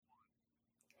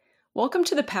Welcome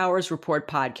to the Powers Report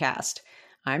podcast.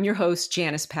 I'm your host,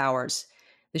 Janice Powers.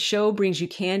 The show brings you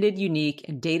candid, unique,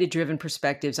 and data-driven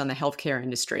perspectives on the healthcare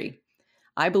industry.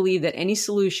 I believe that any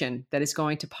solution that is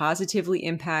going to positively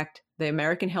impact the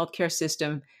American healthcare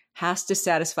system has to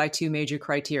satisfy two major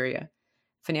criteria: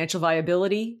 financial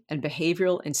viability and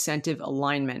behavioral incentive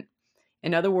alignment.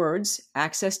 In other words,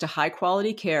 access to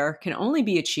high-quality care can only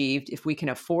be achieved if we can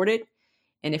afford it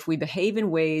and if we behave in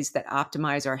ways that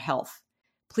optimize our health.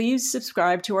 Please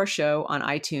subscribe to our show on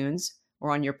iTunes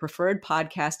or on your preferred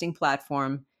podcasting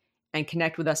platform and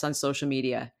connect with us on social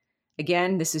media.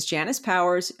 Again, this is Janice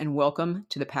Powers, and welcome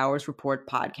to the Powers Report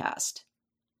podcast.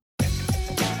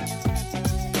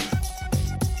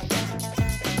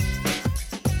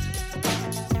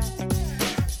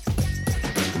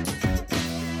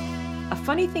 A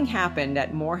funny thing happened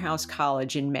at Morehouse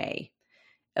College in May.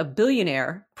 A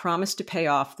billionaire promised to pay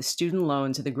off the student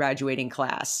loans of the graduating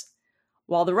class.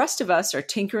 While the rest of us are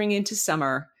tinkering into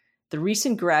summer, the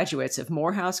recent graduates of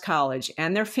Morehouse College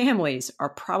and their families are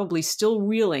probably still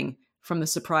reeling from the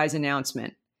surprise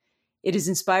announcement. It has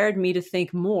inspired me to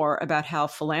think more about how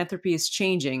philanthropy is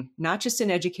changing, not just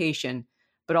in education,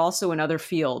 but also in other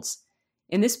fields.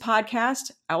 In this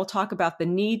podcast, I will talk about the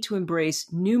need to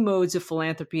embrace new modes of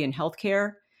philanthropy in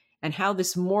healthcare and how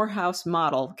this Morehouse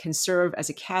model can serve as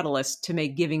a catalyst to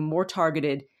make giving more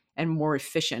targeted and more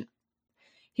efficient.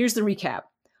 Here's the recap.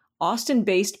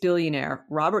 Austin-based billionaire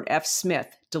Robert F.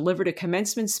 Smith delivered a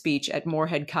commencement speech at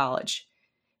Morehead College.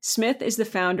 Smith is the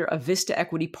founder of Vista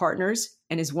Equity Partners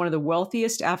and is one of the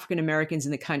wealthiest African Americans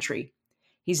in the country.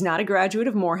 He's not a graduate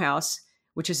of Morehouse,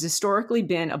 which has historically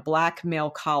been a Black male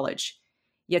college.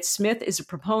 Yet Smith is a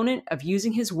proponent of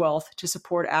using his wealth to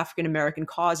support African American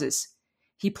causes.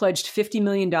 He pledged $50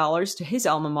 million to his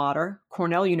alma mater,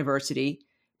 Cornell University,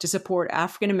 to support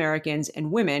African Americans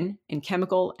and women in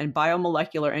chemical and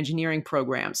biomolecular engineering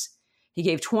programs. He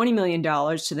gave $20 million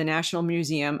to the National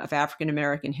Museum of African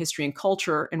American History and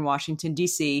Culture in Washington,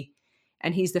 D.C.,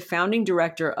 and he's the founding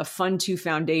director of Fund 2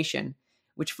 Foundation,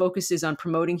 which focuses on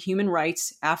promoting human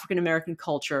rights, African American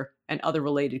culture, and other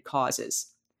related causes.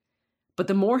 But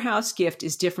the Morehouse gift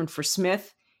is different for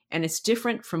Smith, and it's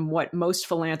different from what most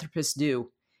philanthropists do.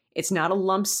 It's not a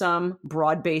lump sum,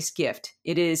 broad-based gift.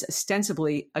 It is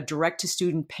ostensibly a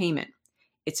direct-to-student payment.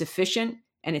 It's efficient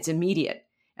and it's immediate,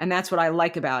 and that's what I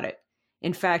like about it.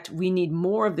 In fact, we need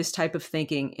more of this type of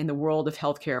thinking in the world of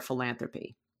healthcare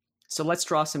philanthropy. So let's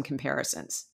draw some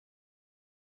comparisons.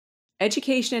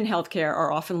 Education and healthcare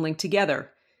are often linked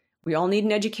together. We all need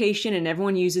an education and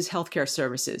everyone uses healthcare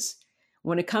services.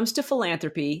 When it comes to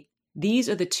philanthropy, these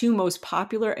are the two most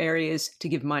popular areas to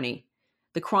give money.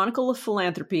 The Chronicle of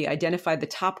Philanthropy identified the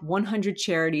top 100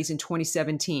 charities in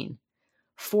 2017.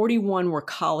 41 were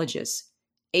colleges,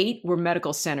 8 were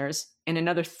medical centers, and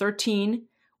another 13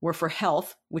 were for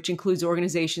health, which includes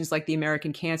organizations like the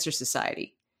American Cancer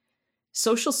Society.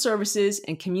 Social services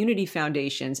and community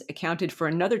foundations accounted for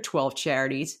another 12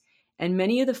 charities, and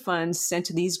many of the funds sent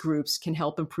to these groups can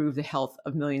help improve the health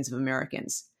of millions of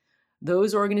Americans.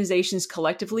 Those organizations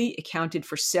collectively accounted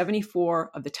for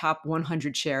 74 of the top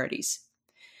 100 charities.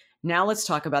 Now let's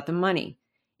talk about the money.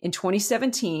 In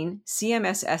 2017,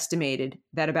 CMS estimated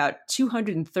that about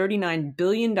 $239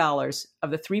 billion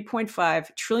of the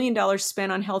 $3.5 trillion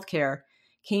spent on healthcare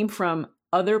came from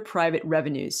other private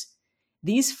revenues.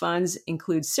 These funds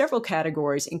include several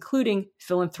categories, including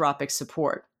philanthropic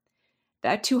support.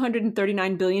 That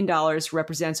 $239 billion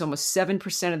represents almost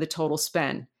 7% of the total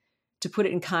spend. To put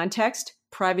it in context,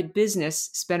 private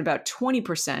business spent about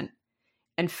 20%,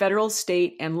 and federal,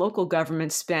 state, and local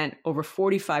governments spent over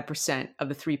 45% of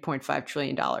the $3.5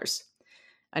 trillion.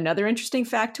 Another interesting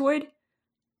factoid,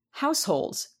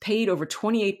 households paid over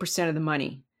 28% of the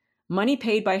money. Money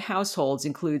paid by households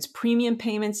includes premium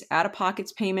payments,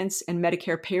 out-of-pocket payments, and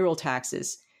Medicare payroll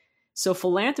taxes. So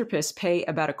philanthropists pay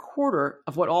about a quarter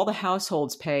of what all the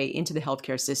households pay into the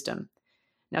healthcare system.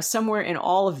 Now, somewhere in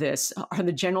all of this are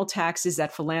the general taxes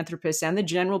that philanthropists and the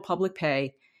general public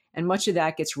pay, and much of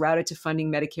that gets routed to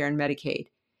funding Medicare and Medicaid.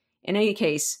 In any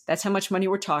case, that's how much money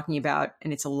we're talking about,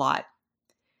 and it's a lot.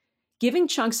 Giving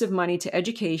chunks of money to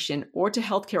education or to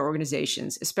healthcare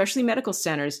organizations, especially medical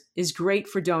centers, is great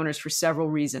for donors for several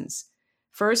reasons.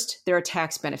 First, there are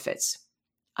tax benefits.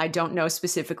 I don't know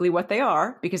specifically what they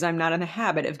are because I'm not in the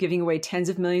habit of giving away tens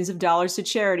of millions of dollars to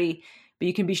charity, but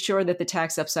you can be sure that the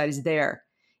tax upside is there.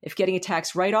 If getting a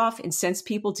tax write-off incents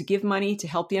people to give money to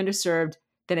help the underserved,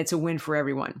 then it's a win for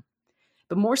everyone.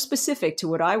 But more specific to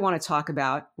what I want to talk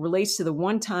about relates to the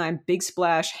one-time, big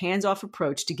splash, hands-off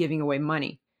approach to giving away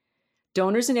money.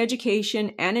 Donors in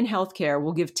education and in healthcare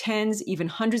will give tens, even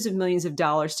hundreds of millions of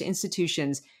dollars to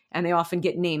institutions and they often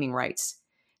get naming rights.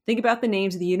 Think about the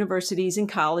names of the universities and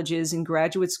colleges and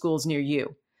graduate schools near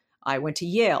you. I went to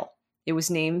Yale. It was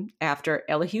named after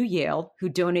Elihu Yale, who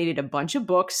donated a bunch of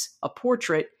books, a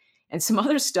portrait, and some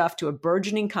other stuff to a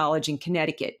burgeoning college in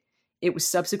Connecticut. It was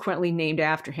subsequently named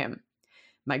after him.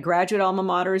 My graduate alma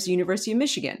mater is the University of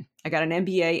Michigan. I got an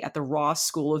MBA at the Ross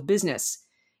School of Business.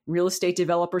 Real estate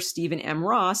developer Stephen M.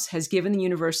 Ross has given the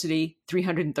university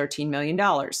 $313 million.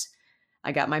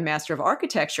 I got my Master of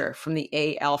Architecture from the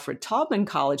A. Alfred Taubman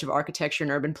College of Architecture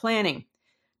and Urban Planning.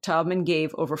 Taubman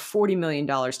gave over $40 million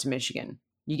to Michigan.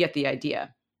 You get the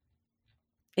idea.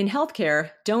 In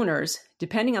healthcare, donors,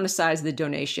 depending on the size of the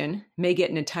donation, may get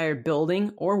an entire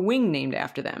building or wing named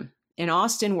after them. In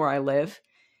Austin, where I live,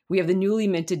 we have the newly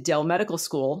minted Dell Medical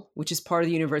School, which is part of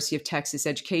the University of Texas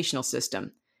educational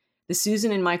system. The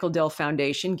Susan and Michael Dell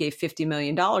Foundation gave $50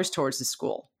 million towards the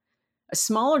school. A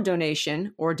smaller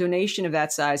donation, or a donation of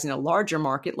that size in a larger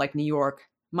market like New York,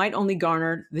 might only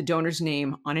garner the donor's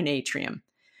name on an atrium.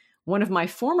 One of my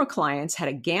former clients had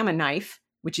a gamma knife,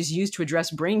 which is used to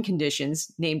address brain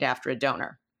conditions, named after a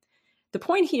donor. The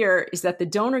point here is that the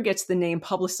donor gets the name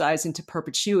publicized into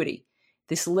perpetuity.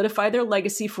 They solidify their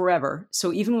legacy forever,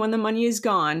 so even when the money is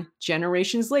gone,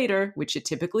 generations later, which it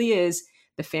typically is,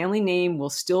 the family name will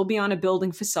still be on a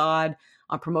building facade,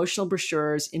 on promotional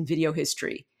brochures, in video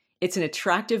history. It's an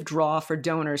attractive draw for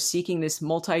donors seeking this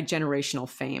multi-generational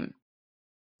fame.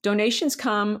 Donations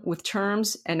come with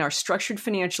terms and are structured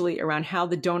financially around how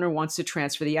the donor wants to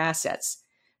transfer the assets.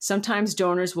 Sometimes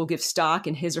donors will give stock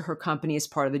in his or her company as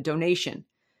part of the donation.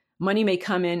 Money may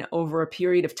come in over a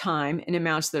period of time in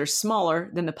amounts that are smaller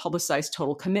than the publicized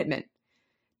total commitment.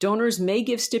 Donors may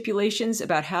give stipulations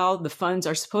about how the funds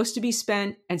are supposed to be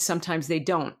spent, and sometimes they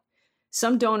don't.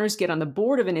 Some donors get on the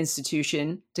board of an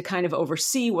institution to kind of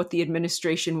oversee what the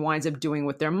administration winds up doing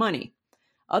with their money.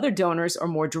 Other donors are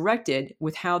more directed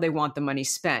with how they want the money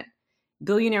spent.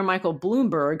 Billionaire Michael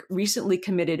Bloomberg recently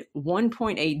committed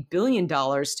 $1.8 billion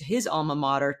to his alma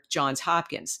mater, Johns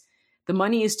Hopkins. The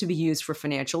money is to be used for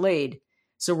financial aid.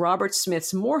 So Robert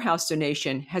Smith's Morehouse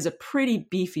donation has a pretty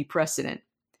beefy precedent.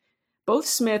 Both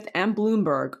Smith and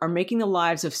Bloomberg are making the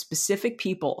lives of specific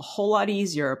people a whole lot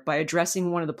easier by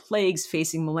addressing one of the plagues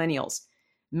facing millennials,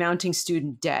 mounting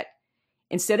student debt.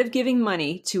 Instead of giving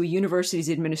money to a university's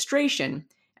administration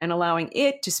and allowing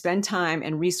it to spend time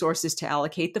and resources to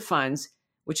allocate the funds,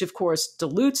 which of course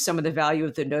dilutes some of the value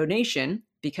of the donation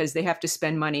because they have to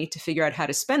spend money to figure out how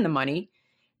to spend the money,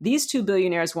 these two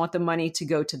billionaires want the money to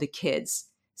go to the kids.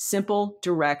 Simple,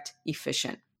 direct,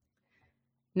 efficient.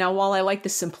 Now, while I like the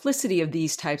simplicity of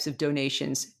these types of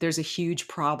donations, there's a huge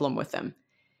problem with them.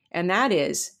 And that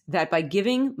is that by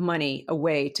giving money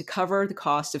away to cover the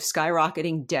cost of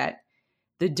skyrocketing debt,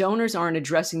 the donors aren't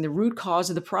addressing the root cause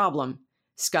of the problem,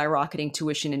 skyrocketing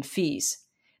tuition and fees.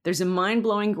 There's a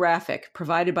mind-blowing graphic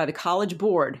provided by the College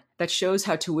Board that shows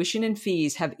how tuition and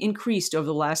fees have increased over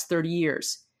the last 30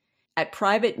 years. At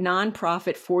private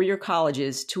nonprofit four-year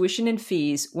colleges, tuition and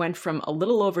fees went from a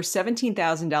little over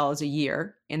 $17,000 a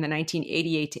year in the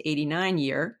 1988 to 89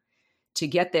 year to,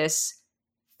 get this,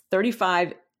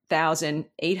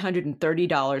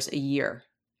 $35,830 a year,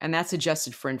 and that's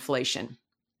adjusted for inflation.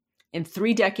 In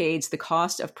 3 decades, the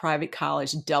cost of private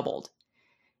college doubled.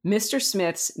 Mr.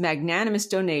 Smith's magnanimous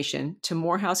donation to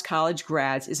Morehouse College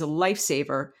grads is a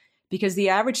lifesaver because the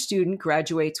average student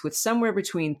graduates with somewhere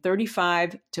between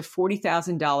 $35,000 to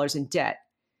 $40,000 in debt.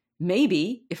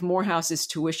 Maybe if Morehouse's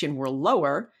tuition were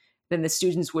lower, then the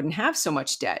students wouldn't have so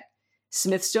much debt.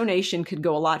 Smith's donation could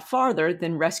go a lot farther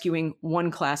than rescuing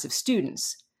one class of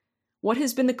students. What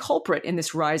has been the culprit in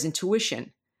this rise in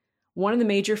tuition? One of the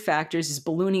major factors is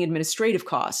ballooning administrative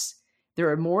costs. There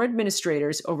are more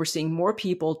administrators overseeing more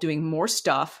people doing more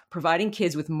stuff, providing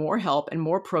kids with more help and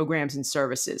more programs and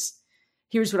services.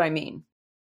 Here's what I mean.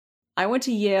 I went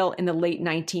to Yale in the late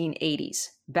 1980s.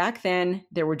 Back then,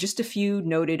 there were just a few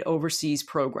noted overseas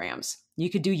programs. You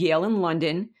could do Yale in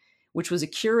London, which was a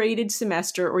curated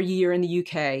semester or year in the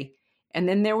UK, and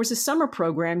then there was a summer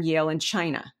program, Yale in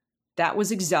China. That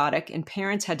was exotic, and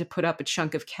parents had to put up a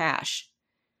chunk of cash.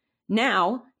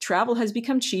 Now, travel has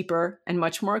become cheaper and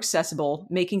much more accessible,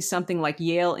 making something like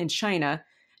Yale in China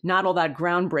not all that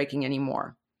groundbreaking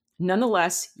anymore.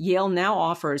 Nonetheless, Yale now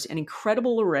offers an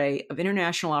incredible array of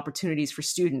international opportunities for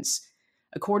students.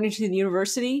 According to the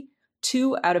university,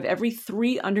 2 out of every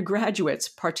 3 undergraduates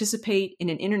participate in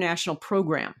an international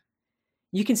program.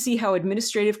 You can see how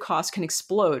administrative costs can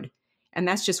explode, and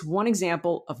that's just one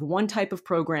example of one type of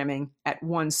programming at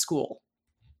one school.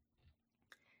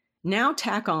 Now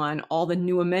tack on all the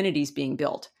new amenities being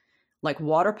built. like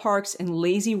water parks and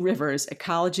lazy rivers at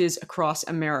colleges across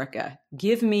America.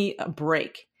 Give me a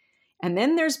break. And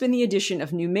then there's been the addition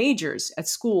of new majors at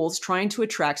schools trying to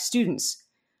attract students.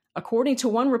 According to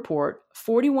one report,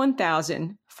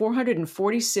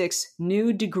 41,446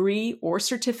 new degree or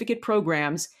certificate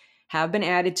programs have been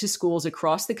added to schools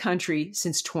across the country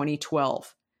since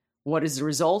 2012. What is the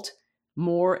result?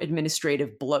 More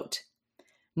administrative bloat.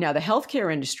 Now, the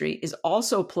healthcare industry is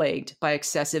also plagued by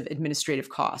excessive administrative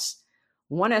costs.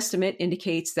 One estimate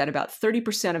indicates that about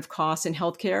 30% of costs in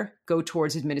healthcare go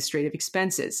towards administrative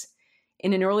expenses.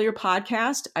 In an earlier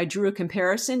podcast, I drew a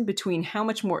comparison between how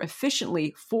much more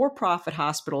efficiently for-profit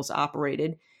hospitals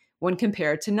operated when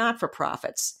compared to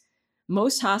not-for-profits.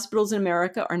 Most hospitals in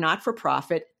America are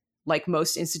not-for-profit, like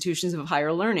most institutions of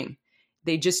higher learning.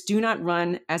 They just do not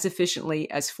run as efficiently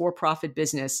as for-profit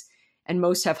business, and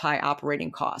most have high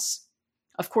operating costs.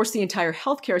 Of course, the entire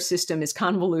healthcare system is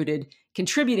convoluted,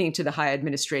 contributing to the high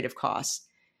administrative costs.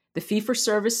 The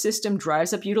fee-for-service system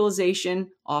drives up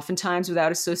utilization, oftentimes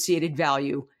without associated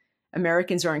value.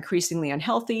 Americans are increasingly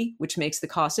unhealthy, which makes the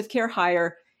cost of care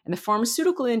higher, and the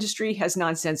pharmaceutical industry has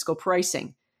nonsensical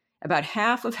pricing. About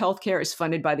half of healthcare is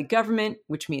funded by the government,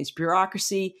 which means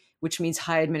bureaucracy, which means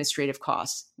high administrative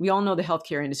costs. We all know the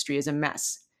healthcare industry is a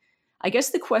mess. I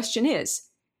guess the question is,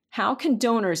 how can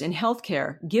donors in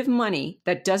healthcare give money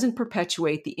that doesn't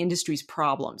perpetuate the industry's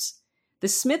problems? The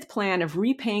Smith plan of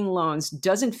repaying loans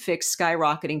doesn't fix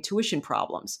skyrocketing tuition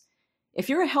problems. If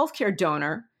you're a healthcare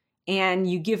donor and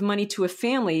you give money to a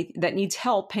family that needs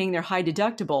help paying their high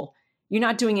deductible, you're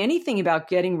not doing anything about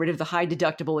getting rid of the high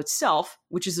deductible itself,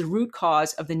 which is the root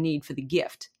cause of the need for the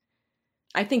gift.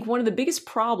 I think one of the biggest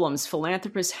problems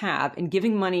philanthropists have in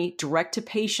giving money direct to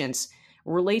patients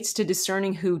relates to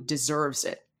discerning who deserves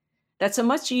it. That's a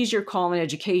much easier call in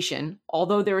education,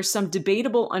 although there is some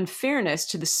debatable unfairness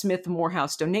to the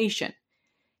Smith-Morehouse donation.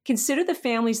 Consider the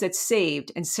families that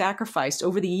saved and sacrificed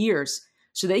over the years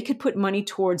so they could put money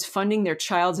towards funding their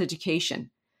child's education.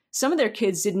 Some of their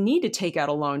kids didn't need to take out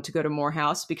a loan to go to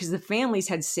Morehouse because the families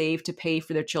had saved to pay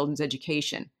for their children's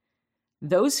education.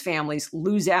 Those families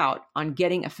lose out on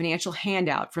getting a financial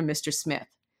handout from Mr. Smith.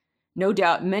 No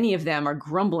doubt many of them are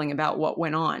grumbling about what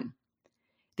went on.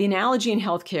 The analogy in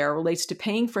healthcare relates to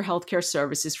paying for healthcare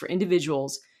services for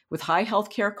individuals with high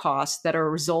healthcare costs that are a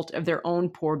result of their own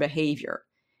poor behavior.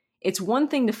 It's one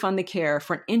thing to fund the care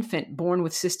for an infant born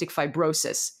with cystic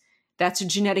fibrosis. That's a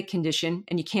genetic condition,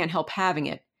 and you can't help having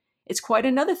it. It's quite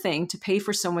another thing to pay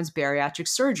for someone's bariatric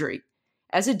surgery.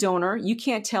 As a donor, you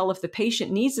can't tell if the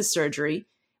patient needs the surgery,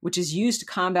 which is used to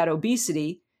combat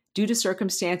obesity, due to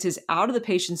circumstances out of the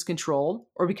patient's control,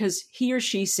 or because he or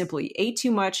she simply ate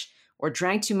too much or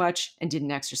drank too much and didn't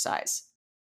exercise.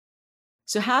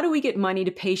 So how do we get money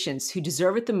to patients who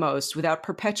deserve it the most without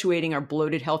perpetuating our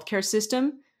bloated healthcare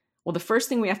system? Well, the first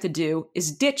thing we have to do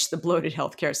is ditch the bloated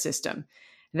healthcare system.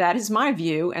 That is my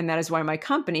view, and that is why my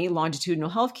company, Longitudinal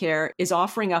Healthcare, is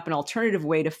offering up an alternative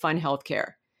way to fund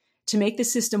healthcare. To make the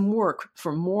system work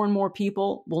for more and more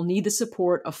people, we'll need the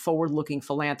support of forward-looking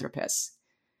philanthropists.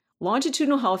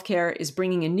 Longitudinal Healthcare is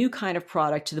bringing a new kind of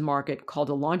product to the market called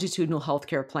a Longitudinal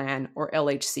Healthcare Plan, or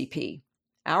LHCP.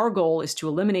 Our goal is to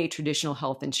eliminate traditional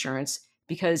health insurance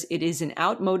because it is an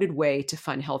outmoded way to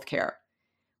fund healthcare.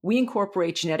 We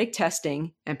incorporate genetic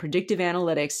testing and predictive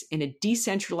analytics in a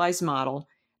decentralized model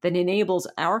that enables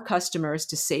our customers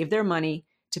to save their money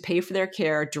to pay for their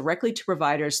care directly to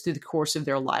providers through the course of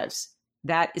their lives.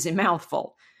 That is a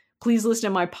mouthful. Please listen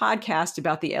to my podcast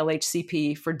about the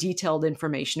LHCP for detailed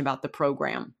information about the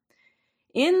program.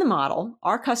 In the model,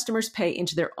 our customers pay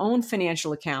into their own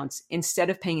financial accounts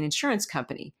instead of paying an insurance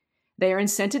company. They are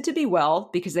incented to be well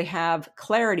because they have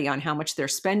clarity on how much they're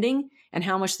spending and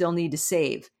how much they'll need to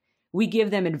save. We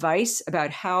give them advice about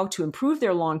how to improve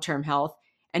their long-term health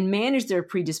and manage their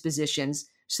predispositions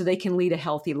so they can lead a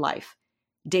healthy life.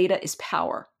 Data is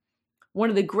power. One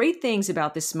of the great things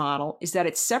about this model is that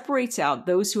it separates out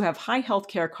those who have high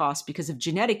healthcare costs because of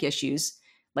genetic issues,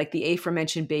 like the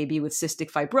aforementioned baby with cystic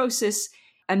fibrosis,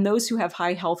 and those who have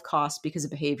high health costs because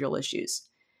of behavioral issues.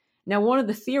 Now, one of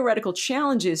the theoretical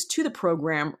challenges to the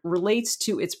program relates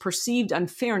to its perceived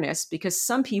unfairness because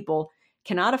some people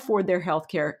cannot afford their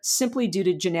healthcare simply due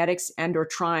to genetics and/or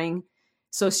trying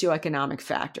socioeconomic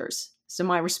factors. So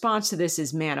my response to this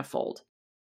is manifold.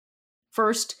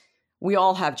 First, we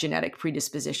all have genetic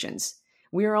predispositions.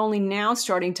 We are only now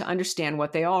starting to understand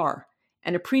what they are.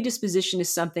 And a predisposition is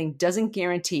something doesn't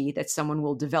guarantee that someone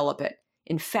will develop it.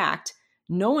 In fact,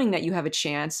 knowing that you have a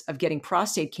chance of getting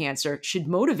prostate cancer should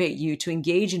motivate you to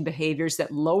engage in behaviors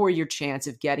that lower your chance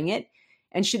of getting it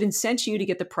and should incent you to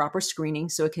get the proper screening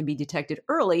so it can be detected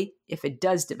early if it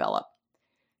does develop.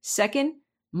 Second,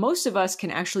 most of us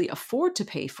can actually afford to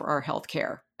pay for our health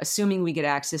care, assuming we get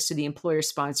access to the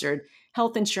employer-sponsored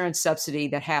health insurance subsidy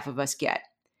that half of us get.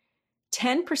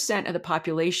 10% of the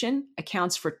population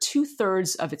accounts for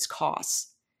 2/3 of its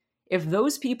costs. If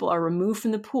those people are removed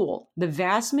from the pool, the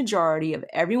vast majority of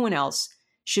everyone else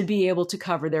should be able to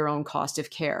cover their own cost of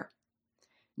care.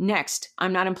 Next,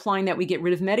 I'm not implying that we get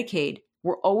rid of Medicaid.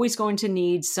 We're always going to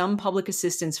need some public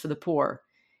assistance for the poor.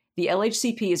 The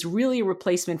LHCP is really a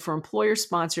replacement for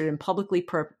employer-sponsored and publicly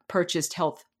purchased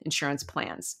health insurance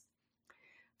plans.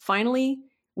 Finally,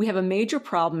 we have a major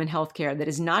problem in healthcare that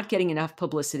is not getting enough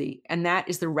publicity, and that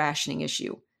is the rationing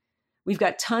issue. We've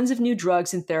got tons of new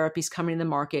drugs and therapies coming to the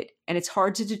market, and it's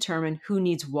hard to determine who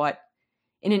needs what.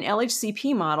 In an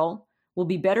LHCP model, we'll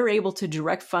be better able to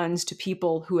direct funds to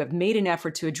people who have made an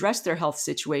effort to address their health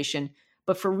situation,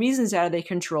 but for reasons out of their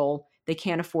control, they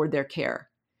can't afford their care.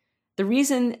 The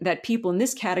reason that people in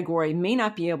this category may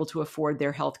not be able to afford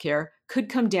their health care could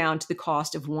come down to the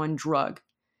cost of one drug.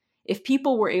 If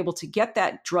people were able to get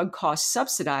that drug cost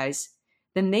subsidized,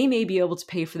 then they may be able to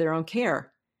pay for their own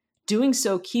care. Doing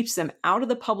so keeps them out of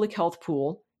the public health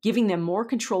pool, giving them more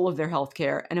control of their health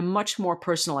care and a much more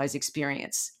personalized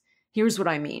experience. Here's what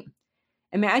I mean.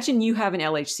 Imagine you have an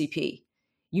LHCP.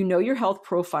 You know your health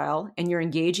profile and you're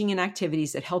engaging in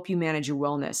activities that help you manage your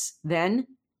wellness. Then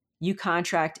you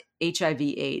contract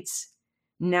HIV/AIDS.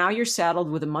 Now you're saddled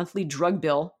with a monthly drug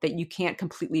bill that you can't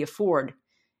completely afford.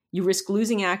 You risk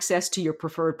losing access to your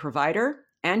preferred provider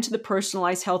and to the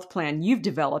personalized health plan you've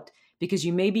developed because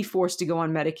you may be forced to go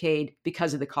on Medicaid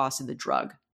because of the cost of the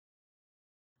drug.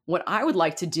 What I would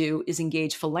like to do is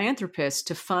engage philanthropists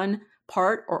to fund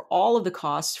part or all of the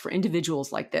costs for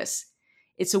individuals like this.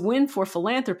 It's a win for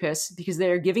philanthropists because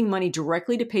they are giving money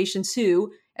directly to patients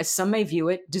who, as some may view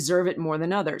it, deserve it more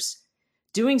than others.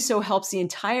 Doing so helps the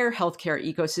entire healthcare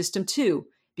ecosystem too,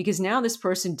 because now this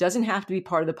person doesn't have to be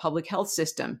part of the public health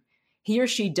system. He or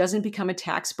she doesn't become a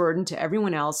tax burden to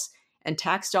everyone else, and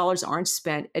tax dollars aren't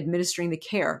spent administering the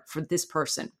care for this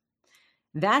person.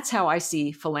 That's how I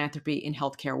see philanthropy in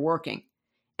healthcare working.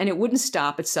 And it wouldn't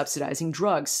stop at subsidizing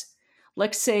drugs.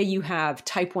 Let's say you have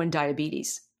type 1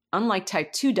 diabetes. Unlike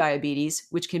type 2 diabetes,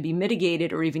 which can be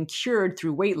mitigated or even cured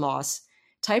through weight loss,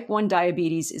 type 1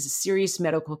 diabetes is a serious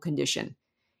medical condition.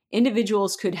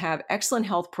 Individuals could have excellent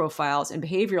health profiles and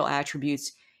behavioral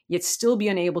attributes, yet still be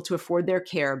unable to afford their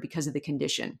care because of the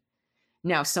condition.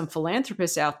 Now, some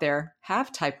philanthropists out there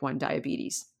have type 1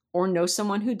 diabetes, or know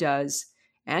someone who does,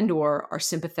 and/or are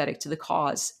sympathetic to the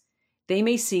cause. They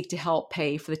may seek to help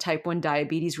pay for the type 1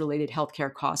 diabetes-related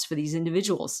healthcare costs for these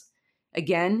individuals.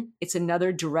 Again, it's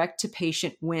another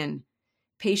direct-to-patient win.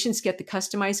 Patients get the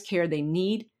customized care they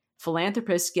need.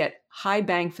 Philanthropists get high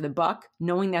bang for the buck,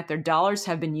 knowing that their dollars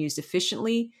have been used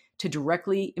efficiently to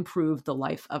directly improve the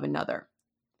life of another.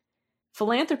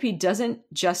 Philanthropy doesn't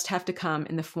just have to come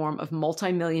in the form of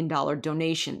multi-million-dollar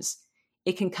donations.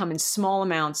 It can come in small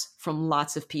amounts from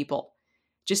lots of people.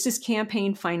 Just as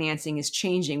campaign financing is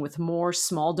changing with more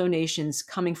small donations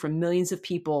coming from millions of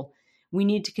people, we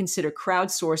need to consider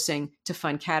crowdsourcing to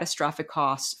fund catastrophic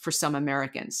costs for some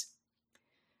Americans.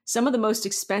 Some of the most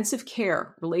expensive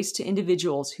care relates to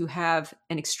individuals who have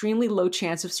an extremely low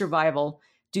chance of survival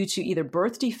due to either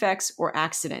birth defects or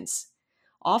accidents.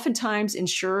 Oftentimes,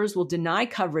 insurers will deny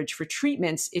coverage for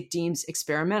treatments it deems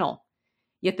experimental.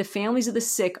 Yet the families of the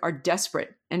sick are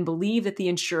desperate and believe that the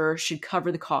insurer should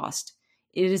cover the cost.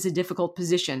 It is a difficult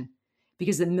position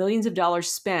because the millions of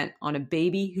dollars spent on a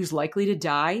baby who's likely to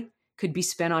die could be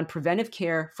spent on preventive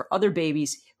care for other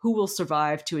babies who will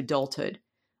survive to adulthood,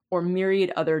 or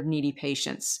myriad other needy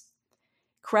patients.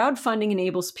 Crowdfunding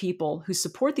enables people who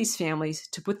support these families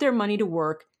to put their money to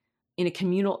work in a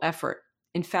communal effort.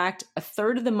 In fact,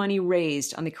 1/3 of the money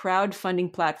raised on the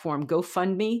crowdfunding platform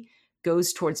GoFundMe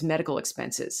goes towards medical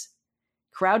expenses.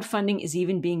 Crowdfunding is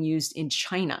even being used in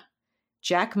China.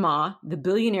 Jack Ma, the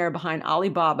billionaire behind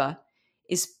Alibaba,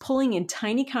 is pulling in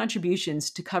tiny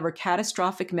contributions to cover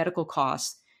catastrophic medical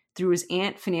costs through his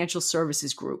Ant Financial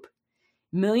Services Group.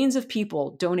 Millions of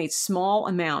people donate small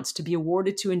amounts to be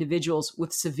awarded to individuals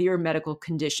with severe medical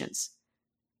conditions.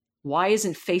 Why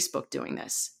isn't Facebook doing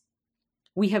this?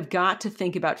 We have got to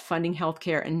think about funding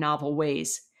healthcare in novel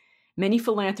ways. Many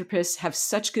philanthropists have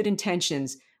such good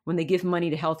intentions when they give money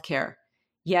to healthcare.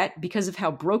 Yet, because of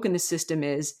how broken the system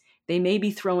is, they may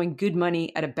be throwing good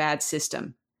money at a bad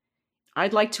system.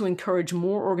 I'd like to encourage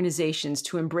more organizations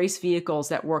to embrace vehicles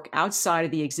that work outside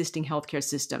of the existing healthcare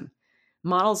system.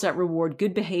 Models that reward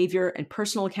good behavior and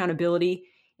personal accountability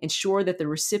ensure that the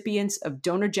recipients of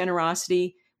donor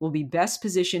generosity will be best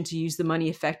positioned to use the money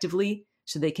effectively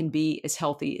so they can be as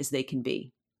healthy as they can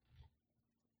be.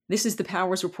 This is the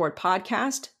Powers Report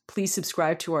podcast. Please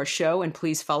subscribe to our show and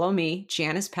please follow me,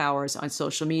 Janice Powers, on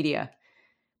social media.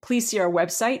 Please see our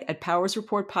website at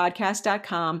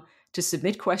powersreportpodcast.com to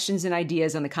submit questions and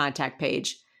ideas on the contact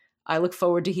page. I look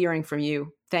forward to hearing from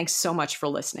you. Thanks so much for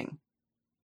listening.